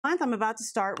month, I'm about to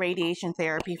start radiation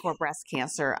therapy for breast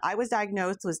cancer. I was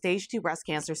diagnosed with stage 2 breast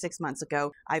cancer 6 months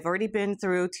ago. I've already been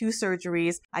through 2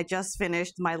 surgeries. I just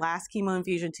finished my last chemo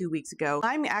infusion 2 weeks ago.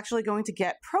 I'm actually going to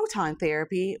get proton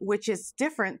therapy, which is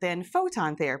different than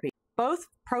photon therapy. Both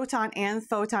proton and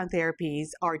photon therapies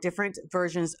are different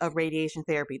versions of radiation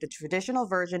therapy. The traditional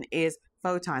version is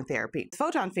photon therapy.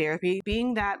 Photon therapy,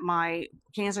 being that my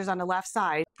cancer is on the left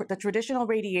side, the traditional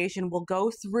radiation will go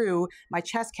through my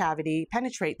chest cavity,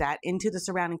 penetrate that into the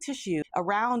surrounding tissue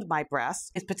around my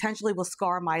breast. It potentially will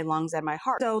scar my lungs and my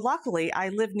heart. So luckily, I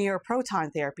live near a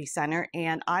proton therapy center,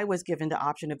 and I was given the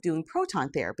option of doing proton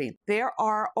therapy. There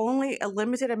are only a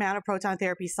limited amount of proton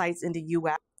therapy sites in the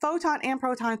US. Photon and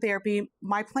proton therapy,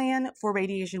 my plan for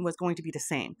radiation was going to be the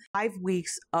same. 5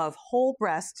 weeks of whole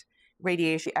breast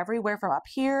radiation everywhere from up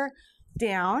here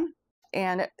down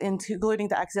and including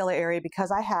the axilla area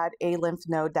because I had a lymph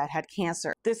node that had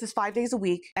cancer. This is 5 days a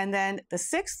week. And then the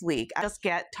 6th week, I just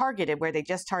get targeted where they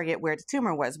just target where the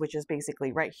tumor was, which is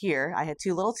basically right here. I had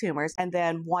 2 little tumors and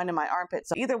then 1 in my armpit.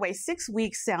 So either way, 6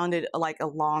 weeks sounded like a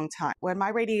long time. When my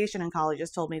radiation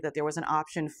oncologist told me that there was an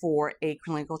option for a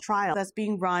clinical trial that's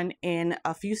being run in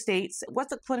a few states, what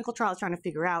the clinical trial is trying to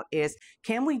figure out is,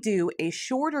 can we do a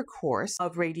shorter course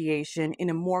of radiation in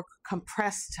a more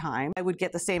compressed time? I would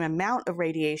get the same amount of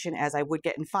radiation as I would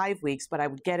get in 5 weeks, but I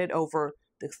would get it over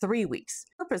the 3 weeks.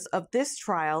 The purpose of this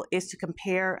trial is to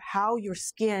compare how your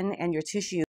skin and your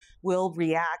tissue will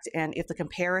react and if the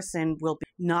comparison will be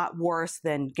not worse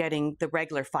than getting the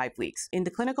regular 5 weeks. In the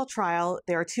clinical trial,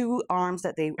 there are 2 arms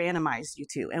that they randomize you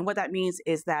to. And what that means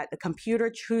is that the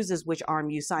computer chooses which arm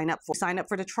you sign up for. You sign up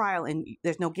for the trial and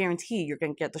there's no guarantee you're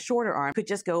going to get the shorter arm. You could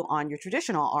just go on your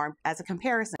traditional arm as a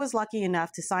comparison. I was lucky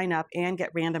enough to sign up and get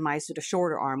randomized to the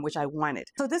shorter arm, which I wanted.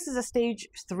 So this is a stage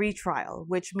 3 trial,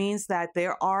 which means that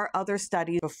there are other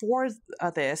studies before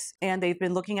this, and they've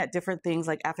been looking at different things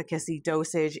like efficacy,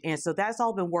 dosage, and so that's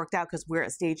all been worked out because we're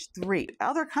at stage 3.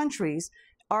 Other countries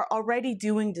are already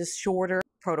doing this shorter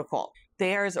protocol.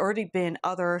 There's already been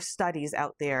other studies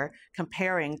out there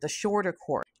comparing the shorter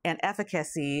course and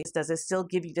efficacy. Does it still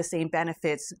give you the same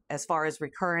benefits as far as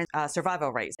recurrent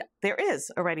survival rates? There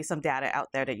is already some data out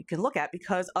there that you can look at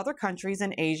because other countries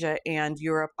in Asia and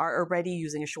Europe are already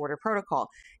using a shorter protocol.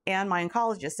 And my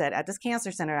oncologist said at this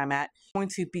cancer center I'm at, going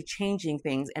to be changing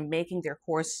things and making their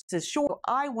courses short.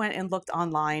 I went and looked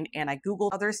online and I Googled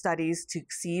other studies to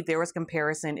see if there was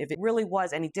comparison, if it really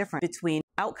was any different between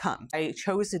outcomes. I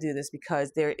chose to do this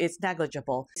because it's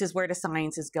negligible. This is where the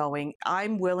science is going.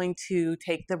 I'm willing to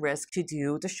take the risk to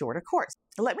do the shorter course.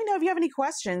 Let me know if you have any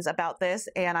questions about this,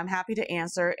 and I'm happy to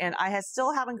answer. And I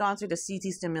still haven't gone through the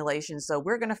CT stimulation, so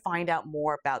we're going to find out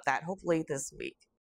more about that hopefully this week.